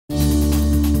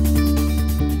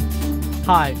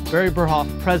Hi, Barry Burhoff,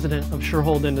 President of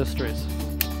Shurhold Industries.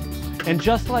 And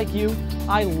just like you,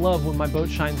 I love when my boat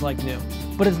shines like new.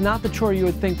 But it's not the chore you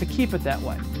would think to keep it that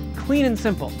way. Clean and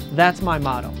simple, that's my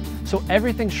motto. So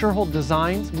everything Shurhold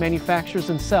designs, manufactures,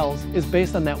 and sells is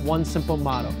based on that one simple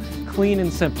motto: clean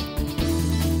and simple.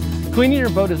 Cleaning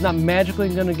your boat is not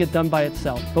magically going to get done by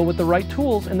itself, but with the right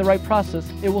tools and the right process,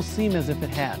 it will seem as if it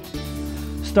had.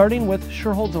 Starting with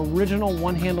Shurhold's original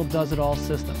one-handle does-it-all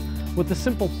system. With the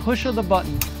simple push of the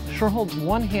button, Shurhold's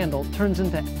one handle turns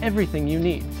into everything you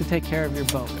need to take care of your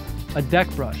boat. A deck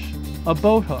brush, a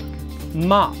boat hook,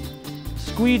 mop,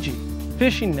 squeegee,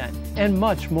 fishing net, and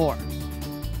much more.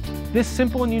 This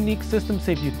simple and unique system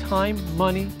saves you time,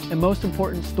 money, and most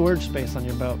important, storage space on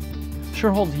your boat.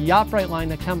 Shurhold's yacht-brite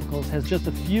line of chemicals has just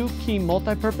a few key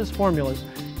multi-purpose formulas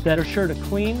that are sure to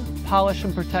clean, polish,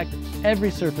 and protect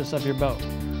every surface of your boat.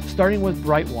 Starting with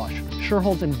brite-wash,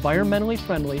 Shurhold's environmentally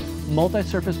friendly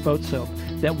multi-surface boat soap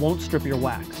that won't strip your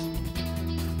wax.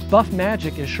 Buff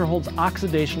Magic is Shurhold's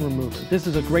oxidation remover. This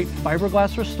is a great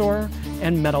fiberglass restorer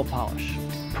and metal polish.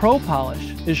 Pro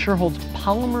Polish is Shurhold's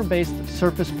polymer-based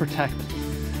surface protectant.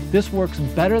 This works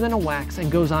better than a wax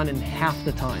and goes on in half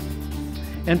the time.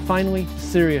 And finally,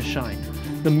 Serious Shine,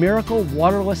 the miracle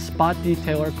waterless spot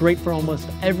detailer, great for almost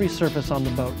every surface on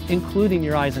the boat, including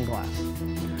your isinglass.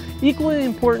 Equally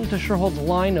important to Shurhold's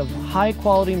line of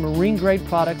high-quality marine-grade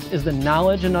products is the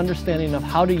knowledge and understanding of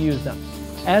how to use them.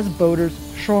 As boaters,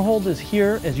 Shurhold is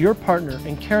here as your partner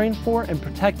in caring for and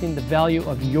protecting the value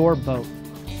of your boat.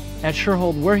 At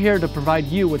Shurhold, we're here to provide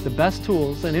you with the best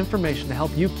tools and information to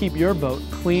help you keep your boat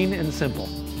clean and simple.